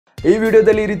ಈ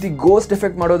ವಿಡಿಯೋದಲ್ಲಿ ಈ ರೀತಿ ಗೋಸ್ಟ್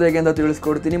ಎಫೆಕ್ಟ್ ಮಾಡೋದು ಹೇಗೆ ಅಂತ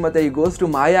ತಿಳಿಸ್ಕೊಡ್ತೀನಿ ಮತ್ತೆ ಈ ಗೋಸ್ಟ್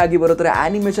ಮಾಯ ಆಗಿ ಬರೋ ಥರ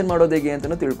ಆನಿಮೇಷನ್ ಮಾಡೋದು ಹೇಗೆ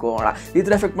ಅಂತಲೂ ತಿಳ್ಕೊಳ್ಳೋಣ. ಈ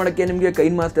ಥರ ಎಫೆಕ್ಟ್ ಮಾಡೋಕ್ಕೆ ನಿಮಗೆ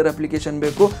ಕೈನ್ಮಾಸ್ಟರ್ ಅಪ್ಲಿಕೇಶನ್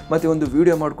ಬೇಕು ಮತ್ತು ಒಂದು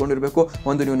ವೀಡಿಯೋ ಮಾಡ್ಕೊಂಡಿರಬೇಕು.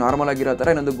 ಒಂದು ನೀವು ನಾರ್ಮಲ್ ಆಗಿರೋ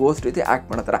ಥರ ಇನ್ನೊಂದು ಗೋಸ್ಟ್ ರೀತಿ ಆ್ಯಕ್ಟ್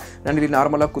ಮಾಡೋ ಥರ. ನಾನು ಇಲ್ಲಿ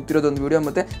ನಾರ್ಮಲ್ ಆಗಿ ಕೂತಿರೋದು ಒಂದು ವೀಡಿಯೋ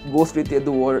ಮತ್ತು ಗೋಸ್ಟ್ ರೀತಿ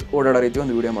ಎದ್ದು ಓಡಾಡೋ ರೀತಿ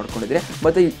ಒಂದು ವೀಡಿಯೋ ಮಾಡ್ಕೊಂಡಿದ್ದೀನಿ.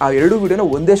 ಮತ್ತು ಆ ಎರಡು ವೀಡಿಯೋನ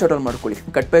ಒಂದೇ ಶಾರ್ಟಲ್ಲಿ ಮಾಡ್ಕೊಳ್ಳಿ,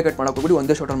 ಕಟ್ ಬೈ ಕಟ್ ಮಾಡೋಕ್ಕೋಗ್ಬಿಟ್ಟು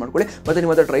ಒಂದೇ ಶಾರ್ಟಲ್ಲಿ ಮಾಡ್ಕೊಳ್ಳಿ. ಮತ್ತು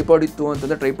ನಿಮ್ಮ ಹತ್ರ ಟ್ರೈಪಾಡ್ ಇತ್ತು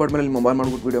ಅಂತಂದರೆ ಟ್ರೈಪಾಡ್ ಮೇಲೆ ಮೊಬೈಲ್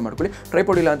ಮಾಡ್ಬಿಟ್ಟು ವೀಡಿಯೋ ಮಾಡ್ಕೊಳ್ಳಿ.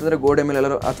 ಟ್ರೈಪಾಡ್ ಇಲ್ಲ ಅಂತಂದರೆ ಗೋಡೆ ಮೇಲೆ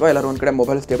ಎಲ್ಲರೂ ಅಥವಾ ಎಲ್ಲರೂ ಒಂದು ಕಡೆ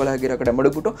ಮೊಬೈಲ್ ಸ್ಟೇಬಲ್ ಆಗಿರೋ ಕಡೆ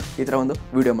ಮಡಗ್ಬಿಟ್ಟು ಈ ಥರ ಒಂದು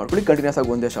ವೀಡಿಯೋ ಮಾಡ್ಕೊಳ್ಳಿ. ಕಂಟಿನ್ಯೂಸ್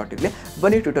ಆಗಿ ಒಂದೇ ಶಾರ್ಟ್ ಇರಲಿ.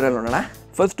 ಬನ್ನಿ ಟ್ಯೂಟೋರಿಯಲ್ ನೋಡೋಣ.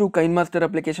 ಫಸ್ಟು ಕೈನ್ಮಾಸ್ಟರ್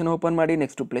ಅಪ್ಲಿಕೇಶನ್ ಓಪನ್ ಮಾಡಿ,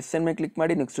 ನೆಕ್ಸ್ಟ್ ಪ್ಲಸ್ ಮೇಲೆ ಕ್ಲಿಕ್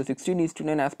ಮಾಡಿ, ನೆಕ್ಸ್ಟ್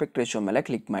 16:9 ಆಸ್ಪೆಕ್ಟ್ ರೇಷಿಯೋ ಮೇಲೆ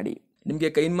ಕ್ಲಿಕ್ ಮಾಡಿ. ನಿಮಗೆ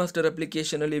ಕೈನ್ಮಾಸ್ಟರ್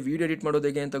ಅಪ್ಲಿಕೇಶನಲ್ಲಿ ವೀಡಿಯೋ ಎಡಿಟ್ ಮಾಡೋದು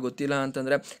ಹೇಗೆ ಅಂತ ಗೊತ್ತಿಲ್ಲ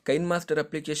ಅಂತಂದರೆ ಕೈನ್ಮಾಸ್ಟರ್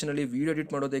ಅಪ್ಲಿಕೇಶನಲ್ಲಿ ವೀಡಿಯೋ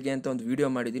ಎಡಿಟ್ ಮಾಡೋದು ಹೇಗೆ ಅಂತ ಒಂದು ವೀಡಿಯೋ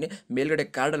ಮಾಡಿದ್ದೀನಿ, ಮೇಲ್ಗಡೆ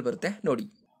ಕಾರ್ಡಲ್ಲಿ ಬರುತ್ತೆ ನೋಡಿ.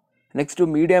 ನೆಕ್ಸ್ಟು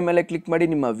ಮೀಡಿಯಾ ಮೇಲೆ ಕ್ಲಿಕ್ ಮಾಡಿ,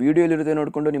 ನಿಮ್ಮ ವೀಡಿಯೋಲಿರುತ್ತೆ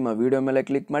ನೋಡಿಕೊಂಡು ನಿಮ್ಮ ವೀಡಿಯೋ ಮೇಲೆ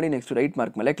ಕ್ಲಿಕ್ ಮಾಡಿ, ನೆಕ್ಸ್ಟ್ ರೈಟ್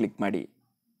ಮಾರ್ಕ್ ಮೇಲೆ ಕ್ಲಿಕ್ ಮಾಡಿ.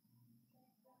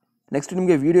 ನೆಕ್ಸ್ಟ್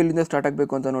ನಿಮಗೆ ವೀಡಿಯೋ ಇಲ್ಲಿಂದ ಸ್ಟಾರ್ಟ್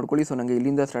ಆಗಬೇಕು ಅಂತ ನೋಡ್ಕೊಳ್ಳಿ. ಸೊ ನನಗೆ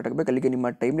ಇಲ್ಲಿಂದ ಸ್ಟಾರ್ಟ್ ಆಗಬೇಕು. ಅಲ್ಲಿಗೆ ನಿಮ್ಮ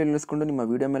ಟೈಮ್ನಲ್ಲಿ ನಿಲ್ಲಿಸ್ಕೊಂಡು ನಿಮ್ಮ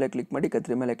ವೀಡಿಯೋ ಮೇಲೆ ಕ್ಲಿಕ್ ಮಾಡಿ,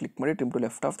 ಕತ್ರಿ ಮೇಲೆ ಕ್ಲಿಕ್ ಮಾಡಿ, trim to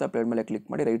left of the plate ಮೇಲೆ ಕ್ಲಿಕ್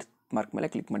ಮಾಡಿ, ರೈಟ್ ಮಾರ್ಕ್ ಮೇಲೆ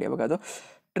ಕ್ಲಿಕ್ ಮಾಡಿ. ಅವಾಗ ಅದು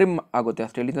ಟ್ರಿಮ್ ಆಗುತ್ತೆ.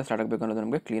 ಅಷ್ಟು ಎಲ್ಲಿಂದ ಸ್ಟಾರ್ಟ್ ಆಗಬೇಕು ಅನ್ನೋದು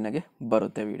ನಮಗೆ ಕ್ಲೀನಾಗಿ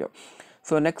ಬರುತ್ತೆ video.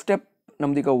 So next step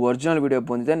ನಮ್ದೀಗ original video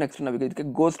ಬಂದಿದೆ. ನೆಕ್ಸ್ಟ್ ನಾವೀಗ ಇದಕ್ಕೆ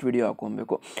ಗೋಸ್ಟ್ ವೀಡಿಯೋ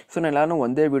ಹಾಕೊಬೇಕು. ಸೊ ನಾನು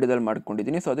ಒಂದೇ ವೀಡಿಯೋದಲ್ಲಿ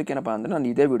ಮಾಡ್ಕೊಂಡಿದ್ದೀನಿ. ಸೊ ಅದಕ್ಕೇನಪ್ಪ ಅಂದರೆ ನಾನು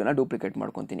ಇದೇ ವೀಡಿಯೋನ ಡೂಪ್ಲಿಕೇಟ್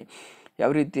ಮಾಡ್ಕೊತೀನಿ. ಯಾವ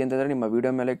ರೀತಿ ಅಂತಂದರೆ ನಿಮ್ಮ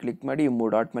ವೀಡಿಯೋ ಮೇಲೆ ಕ್ಲಿಕ್ ಮಾಡಿ, ಈ 3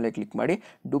 ಡಾಟ್ ಮೇಲೆ ಕ್ಲಿಕ್ ಮಾಡಿ,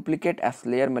 ಡೂಪ್ಲಿಕೇಟ್ ಆಸ್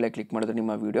ಲೇಯರ್ ಮೇಲೆ ಕ್ಲಿಕ್ ಮಾಡಿದ್ರೆ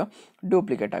ನಿಮ್ಮ ವೀಡಿಯೋ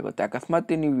ಡೂಪ್ಲಿಕೇಟ್ ಆಗುತ್ತೆ.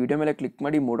 ಅಕಸ್ಮಾತ್ ನೀವು ವೀಡಿಯೋ ಮೇಲೆ ಕ್ಲಿಕ್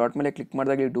ಮಾಡಿ 3 ಡಾಟ್ ಮೇಲೆ ಕ್ಲಿಕ್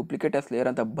ಮಾಡಿದಾಗ ಈ ಡೂಪ್ಲಿಕೇಟ್ ಆಸ್ ಲೇಯರ್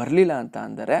ಅಂತ ಬರಲಿಲ್ಲ ಅಂತ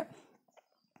ಅಂದರೆ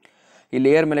ಈ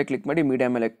ಲೇಯರ್ ಮೇಲೆ ಕ್ಲಿಕ್ ಮಾಡಿ, ಮೀಡಿಯಾ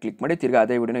ಮೇಲೆ ಕ್ಲಿಕ್ ಮಾಡಿ, ತಿರ್ಗಿ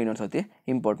ಅದೇ ವೀಡಿಯೋನ ಇನ್ನೊಂದು ಸರ್ತಿ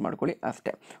ಇಂಪೋರ್ಟ್ ಮಾಡ್ಕೊಳ್ಳಿ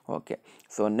ಅಷ್ಟೇ. ಓಕೆ.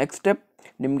 ಸೊ ನೆಕ್ಸ್ಟ್ ಸ್ಟೆಪ್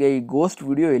ನಿಮಗೆ ಈ ಗೋಸ್ಟ್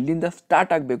ವೀಡಿಯೋ ಎಲ್ಲಿಂದ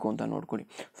ಸ್ಟಾರ್ಟ್ ಆಗಬೇಕು ಅಂತ ನೋಡ್ಕೊಳ್ಳಿ.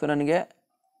 ಸೊ ನನಗೆ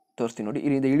ತೋರಿಸ್ತೀನಿ ನೋಡಿ,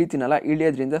 ಇಲ್ಲಿಂದ ಇಳಿತೀನಲ್ಲ,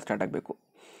 ಇಳಿಯೋದ್ರಿಂದ ಸ್ಟಾರ್ಟ್ ಆಗಬೇಕು.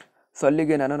 ಸೊ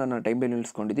ಅಲ್ಲಿಗೆ ನಾನು ನನ್ನ ಟೈಮ್ಲೈನ್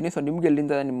ನಿಲ್ಲಿಸ್ಕೊಂಡಿದ್ದೀನಿ. ಸೊ ನಿಮಗೆ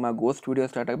ಎಲ್ಲಿಂದ ನಿಮ್ಮ ಗೋಸ್ಟ್ ವೀಡಿಯೋ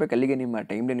ಸ್ಟಾರ್ಟ್ ಆಗಬೇಕು ಅಲ್ಲಿಗೆ ನಿಮ್ಮ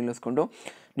ಟೈಮ್ಲೈನ್ ನಿಲ್ಲಿಸ್ಕೊಂಡು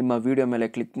ನಿಮ್ಮ ವೀಡಿಯೋ ಮೇಲೆ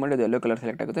ಕ್ಲಿಕ್ ಮಾಡಿ, ಅದು ಎಲ್ಲೋ ಕಲರ್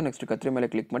ಸೆಲೆಕ್ಟ್ ಆಗುತ್ತೆ. ನೆಕ್ಸ್ಟ್ ಕತ್ರಿ ಮೇಲೆ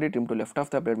ಕ್ಲಿಕ್ ಮಾಡಿ, trim to left of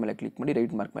the plate ಮೇಲೆ ಕ್ಲಿಕ್ ಮಾಡಿ,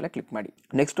 ರೈಟ್ ಮಾರ್ಕ್ ಮೇಲೆ ಕ್ಲಿಕ್ ಮಾಡಿ.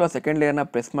 ನೆಕ್ಸ್ಟ್ ಆ ಸೆಕೆಂಡ್ ಲೇಯರ್ನ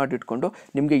ಪ್ರೆಸ್ ಮಾಡಿಟ್ಕೊಂಡು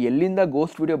ನಿಮಗೆ ಎಲ್ಲಿಂದ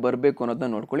ಗೋಸ್ಟ್ ವೀಡಿಯೋ ಬರಬೇಕು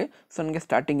ಅನ್ನೋದನ್ನ ನೋಡ್ಕೊಳ್ಳಿ. ಸೊ ನನಗೆ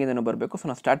ಸ್ಟಾರ್ಟಿಂಗಿಂದನೂ ಬರಬೇಕು. ಸೊ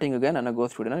ನಾನು ಸ್ಟಾರ್ಟಿಂಗಿಗೆ ನನ್ನ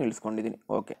ಗೋಸ್ಟ್ ವೀಡಿಯೋನ ನಿಲ್ಲಿಸ್ಕೊಂಡಿದ್ದೀನಿ.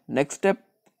 ಓಕೆ. ನೆಕ್ಸ್ಟ್ ಸ್ಟೆಪ್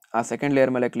ಆ ಸೆಕೆಂಡ್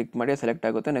ಲೇಯರ್ ಮೇಲೆ ಕ್ಲಿಕ್ ಮಾಡಿ, ಸೆಲೆಕ್ಟ್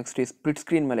ಆಗುತ್ತೆ. ನೆಕ್ಸ್ಟ್ ಈ ಸ್ಪ್ಲಿಟ್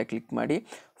ಸ್ಕ್ರೀನ್ ಮೇಲೆ ಕ್ಲಿಕ್ ಮಾಡಿ,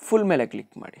 ಫುಲ್ ಮೇಲೆ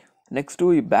ಕ್ಲಿಕ್ ಮಾಡಿ. ನೆಕ್ಸ್ಟು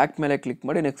ಈ ಬ್ಯಾಕ್ ಮೇಲೆ ಕ್ಲಿಕ್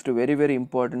ಮಾಡಿ. ನೆಕ್ಸ್ಟ್ ವೆರಿ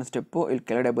ಇಂಪಾರ್ಟೆಂಟ್ ಸ್ಟೆಪ್ಪು, ಇಲ್ಲಿ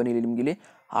ಕೆಳಗಡೆ ಬನ್ನಿ, ಇಲ್ಲಿ ನಿಮಗೆ ಇಲ್ಲಿ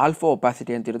ಆಲ್ಫಾ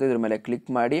ಒಪಾಸಿಟಿ ಅಂತ ಇರುತ್ತೆ, ಇದ್ರ ಮೇಲೆ ಕ್ಲಿಕ್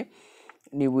ಮಾಡಿ.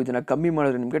 ನೀವು ಇದನ್ನು ಕಮ್ಮಿ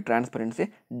ಮಾಡಿದ್ರೆ ನಿಮಗೆ ಟ್ರಾನ್ಸ್ಪರೆನ್ಸಿ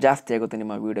ಜಾಸ್ತಿ ಆಗುತ್ತೆ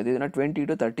ನಿಮ್ಮ ವೀಡಿಯೋದು. ಇದನ್ನು 20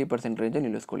 to 30% range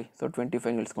ನಿಲ್ಲಿಸ್ಕೊಳ್ಳಿ. So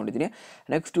 25 ನಿಲ್ಲಿಸ್ಕೊಂಡಿದ್ದೀನಿ.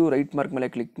 Next right mark ಮೇಲೆ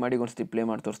ಕ್ಲಿಕ್ ಮಾಡಿ, ಒಂದ್ಸತಿ ಪ್ಲೇ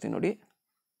ಮಾಡಿ ತೋರಿಸ್ತೀನಿ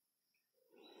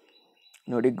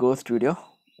ನೋಡಿ ಗೋಸ್ಟ್ ವೀಡಿಯೋ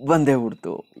ಬಂದೇ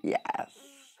ಬಿಡ್ತು. ಯಾಸ್.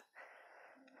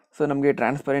 ಸೊ ನಮಗೆ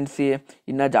ಟ್ರಾನ್ಸ್ಪರೆನ್ಸಿ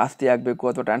ಇನ್ನೂ ಜಾಸ್ತಿ ಆಗಬೇಕು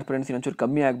ಅಥವಾ ಟ್ರಾನ್ಸ್ಪರೆನ್ಸಿ ಇನ್ನೊಂಚೂರು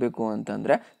ಕಮ್ಮಿ ಆಗಬೇಕು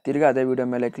ಅಂತಂದರೆ ತಿರ್ಗಿ ಅದೇ ವೀಡಿಯೋ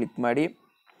ಮೇಲೆ ಕ್ಲಿಕ್ ಮಾಡಿ,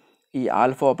 ಈ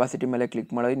ಆಲ್ಫಾ ಒಪಾಸಿಟಿ ಮೇಲೆ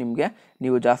ಕ್ಲಿಕ್ ಮಾಡೋದು ನಿಮಗೆ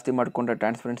ನೀವು ಜಾಸ್ತಿ ಮಾಡಿಕೊಂಡ್ರೆ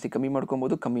ಟ್ರಾನ್ಸ್ಪರೆನ್ಸಿ ಕಮ್ಮಿ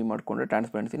ಮಾಡ್ಕೊಬೋದು, ಕಮ್ಮಿ ಮಾಡಿಕೊಂಡ್ರೆ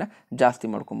ಟ್ರಾನ್ಸ್ಪರೆನ್ಸಿನ ಜಾಸ್ತಿ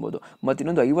ಮಾಡ್ಕೊಬೋದು. ಮತ್ತು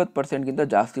ಇನ್ನೊಂದು 50%ಗಿಂತ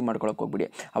ಜಾಸ್ತಿ ಮಾಡ್ಕೊಳಕ್ಕೆ ಹೋಗ್ಬಿಡಿ.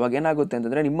 ಅವಾಗ ಏನಾಗುತ್ತೆ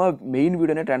ಅಂತಂದರೆ ನಿಮ್ಮ ಮೇಯ್ನ್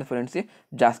ವೀಡಿಯೋನೇ ಟ್ರಾನ್ಸ್ಪರೆನ್ಸಿ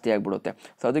ಜಾಸ್ತಿ ಆಗಿಬಿಡುತ್ತೆ.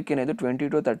 ಸೊ ಅದಕ್ಕೇನಿದು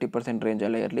 20 to 30%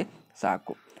 ರೇಂಜಲ್ಲೇ ಇರಲಿ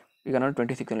ಸಾಕು. ಈಗ ನಾನು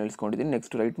 26 ನಿಲ್ಲಿಸ್ಕೊಂಡಿದ್ದೀನಿ.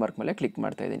 ನೆಕ್ಸ್ಟ್ ರೈಟ್ ಮಾರ್ಕ್ ಮೇಲೆ ಕ್ಲಿಕ್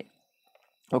ಮಾಡ್ತಾಯಿದ್ದೀನಿ.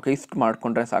 ಓಕೆ. ಇಷ್ಟು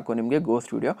ಮಾಡಿಕೊಂಡ್ರೆ ಸಾಕು, ನಿಮಗೆ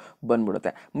ಗೋಸ್ಟ್ ವೀಡಿಯೋ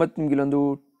ಬಂದ್ಬಿಡುತ್ತೆ. ಮತ್ತು ನಿಮ್ಗೆ ಇಲ್ಲೊಂದು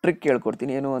ಟ್ರಿಕ್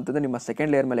ಹೇಳ್ಕೊಡ್ತೀನಿ. ಏನು ಅಂತಂದರೆ ನಿಮ್ಮ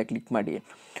ಸೆಕೆಂಡ್ ಲೇಯರ್ ಮೇಲೆ ಕ್ಲಿಕ್ ಮಾಡಿ,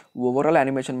 ಓವರಾಲ್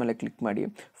ಆ್ಯನಿಮೇಷನ್ ಮೇಲೆ ಕ್ಲಿಕ್ ಮಾಡಿ,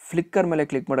 ಫ್ಲಿಕ್ಕರ್ ಮೇಲೆ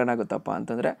ಕ್ಲಿಕ್ ಮಾಡೋಣಾಗುತ್ತಪ್ಪ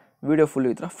ಅಂತಂದರೆ ವೀಡಿಯೋ ಫುಲ್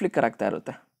ಈ ಥರ ಫ್ಲಿಕ್ಕರ್ ಆಗ್ತಾ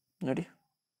ಇರುತ್ತೆ ನೋಡಿ.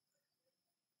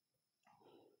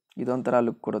 ಇದೊಂಥರ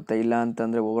ಲುಕ್ ಕೊಡುತ್ತೆ. ಇಲ್ಲ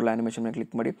ಅಂತಂದರೆ ಓವರಾಲ್ ಆ್ಯನಿಮೇಷನ್ ಮೇಲೆ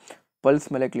ಕ್ಲಿಕ್ ಮಾಡಿ, ಪಲ್ಸ್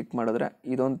ಮೇಲೆ ಕ್ಲಿಕ್ ಮಾಡಿದ್ರೆ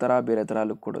ಇದೊಂಥರ ಬೇರೆ ಥರ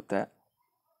ಲುಕ್ ಕೊಡುತ್ತೆ.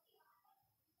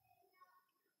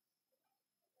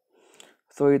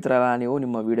 ಸೊ ಈ ಥರ ನೀವು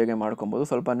ನಿಮ್ಮ ವೀಡಿಯೋಗೆ ಮಾಡ್ಕೊಬೋದು.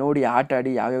 ಸ್ವಲ್ಪ ನೋಡಿ ಆಟ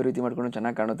ಆಡಿ ಯಾವ್ಯಾವ ರೀತಿ ಮಾಡ್ಕೊಂಡು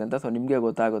ಚೆನ್ನಾಗಿ ಕಾಣುತ್ತೆ ಅಂತ. ಸೊ ನಿಮಗೆ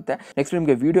ಗೊತ್ತಾಗುತ್ತೆ. ನೆಕ್ಸ್ಟ್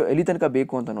ನಿಮಗೆ ವೀಡಿಯೋ ಎಲ್ಲಿ ತನಕ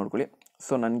ಬೇಕು ಅಂತ ನೋಡ್ಕೊಳ್ಳಿ.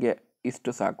 ಸೊ ನನಗೆ ಇಷ್ಟು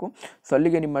ಸಾಕು. ಸೊ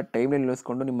ಅಲ್ಲಿಗೆ ನಿಮ್ಮ ಟೈಮ್ಲೈನ್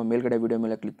ನಿಲ್ಲಿಸ್ಕೊಂಡು ನಿಮ್ಮ ಮೇಲ್ಗಡೆ ವೀಡಿಯೋ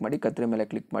ಮೇಲೆ ಕ್ಲಿಕ್ ಮಾಡಿ, ಕತ್ರಿ ಮೇಲೆ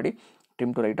ಕ್ಲಿಕ್ ಮಾಡಿ,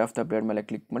 trim to right of the plate ಮೇಲೆ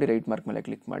ಕ್ಲಿಕ್ ಮಾಡಿ, ರೈಟ್ ಮಾರ್ಕ್ ಮೇಲೆ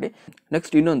ಕ್ಲಿಕ್ ಮಾಡಿ.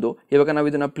 ನೆಕ್ಸ್ಟ್ ಇನ್ನೊಂದು, ಇವಾಗ ನಾವು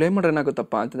ಇದನ್ನು ಪ್ಲೇ ಮಾಡೋಣ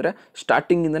ಏನಾಗುತ್ತಪ್ಪ ಅಂತಂದರೆ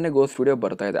ಸ್ಟಾರ್ಟಿಂಗಿಂದನೇ ಗೋಸ್ಟ್ ವೀಡಿಯೋ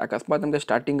ಬರ್ತಾ ಇದೆ. ಅಕಸ್ಮಾತ್ ನಮಗೆ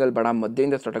ಸ್ಟಾರ್ಟಿಂಗಲ್ಲಿ ಬೇಡ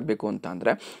ಮಧ್ಯೆಯಿಂದ ಸ್ಟಾರ್ಟ್ ಆಗಬೇಕು ಅಂತ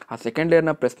ಅಂದರೆ ಆ ಸೆಕೆಂಡ್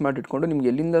ಲೇಯರ್ನ ಪ್ರೆಸ್ ಮಾಡಿಟ್ಕೊಂಡು ನಿಮ್ಗೆ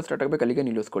ಎಲ್ಲಿಂದ ಸ್ಟಾರ್ಟ್ ಆಗಬೇಕು ಅಲ್ಲಿಗೆ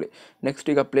ನಿಲ್ಲಿಸ್ಕೊಳ್ಳಿ. ನೆಕ್ಸ್ಟ್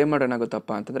ಈಗ ಪ್ಲೇ ಮಾಡೋಣ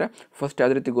ಏನಾಗುತ್ತಪ್ಪ ಅಂತಂದರೆ ಫಸ್ಟ್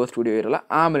ಯಾವುದೇ ರೀತಿ ಗೋಸ್ಟ್ ವೀಡಿಯೋ ಇರಲ್ಲ,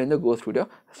 ಆಮೇಲಿಂದ ಗೋಸ್ಟ್ ವೀಡಿಯೋ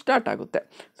ಸ್ಟಾರ್ಟ್ ಆಗುತ್ತೆ.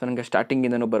 ಸೊ ನನಗೆ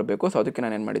ಸ್ಟಾರ್ಟಿಂಗಿಂದನೂ ಬರಬೇಕು. ಸೊ ಅದಕ್ಕೆ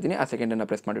ನಾನು ಏನು ಮಾಡಿದ್ದೀನಿ, ಆ ಸೆಕೆಂಡನ್ನು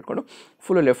ಪ್ರೆಸ್ ಮಾಡಿಟ್ಕೊಂಡು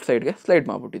ಫುಲ್ಲು ಲೆಫ್ಟ್ ಸೈಡ್ಗೆ ಸ್ಲೈಡ್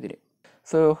ಮಾಡಿಬಿಟ್ಟಿದ್ದೀನಿ.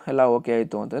 ಸೊ ಎಲ್ಲ ಓಕೆ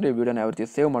ಆಯಿತು ಅಂತಂದರೆ ಈ ವಿಡಿಯೋನ ಯಾವ ರೀತಿ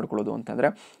ಸೇವ್ ಮಾಡ್ಕೊಳ್ಳೋದು ಅಂತಂದರೆ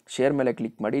ಶೇರ್ ಮೇಲೆ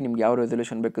ಕ್ಲಿಕ್ ಮಾಡಿ, ನಿಮ್ಗೆ ಯಾವ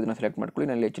ರೆಸಲ್ಯೂಷನ್ ಬೇಕು ಅದನ್ನು ಸೆಲೆಕ್ಟ್ ಮಾಡ್ಕೊಳ್ಳಿ.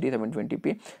 ನಾನು HD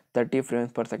 720p 30 frames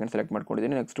per second select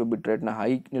ಮಾಡ್ಕೊಂಡಿದ್ದೀನಿ. ನೆಕ್ಸ್ಟು ಬಿಟ್ ರೇಟ್ನ ಹೈ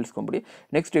ನಿಲ್ಲಿಸ್ಕೊಂಬಿಡಿ.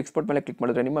 ನೆಕ್ಸ್ಟ್ ಎಕ್ಸ್ಪೋರ್ಟ್ ಮೇಲೆ ಕ್ಲಿಕ್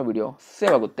ಮಾಡಿದ್ರೆ ನಿಮ್ಮ ವಿಡಿಯೋ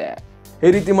ಸೇವ್ ಆಗುತ್ತೆ.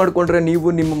 ಈ ರೀತಿ ಮಾಡಿಕೊಂಡ್ರೆ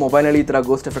ನೀವು ನಿಮ್ಮ ಮೊಬೈಲಲ್ಲಿ ಈ ಥರ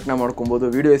ಗೋಸ್ಟ್ ಎಫೆಕ್ಟ್ನ ಮಾಡ್ಕೊಬೋದು.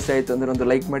 ವಿಡಿಯೋ ಇಷ್ಟ ಆಯಿತು ಅಂದರೆ ಒಂದು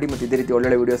ಲೈಕ್ ಮಾಡಿ ಮತ್ತು ಇದೇ ರೀತಿ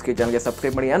ಒಳ್ಳೊಳ್ಳೆ ವೀಡಿಯೋಸ್ಗೆ ಚಾನಲ್ಗೆ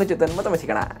ಸಬ್ಸ್ಕ್ರೈಬ್ ಮಾಡಿ. ನಾನು ಚೇತನ್, ಮತ್ತೆ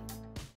ಸಿಗೋಣ.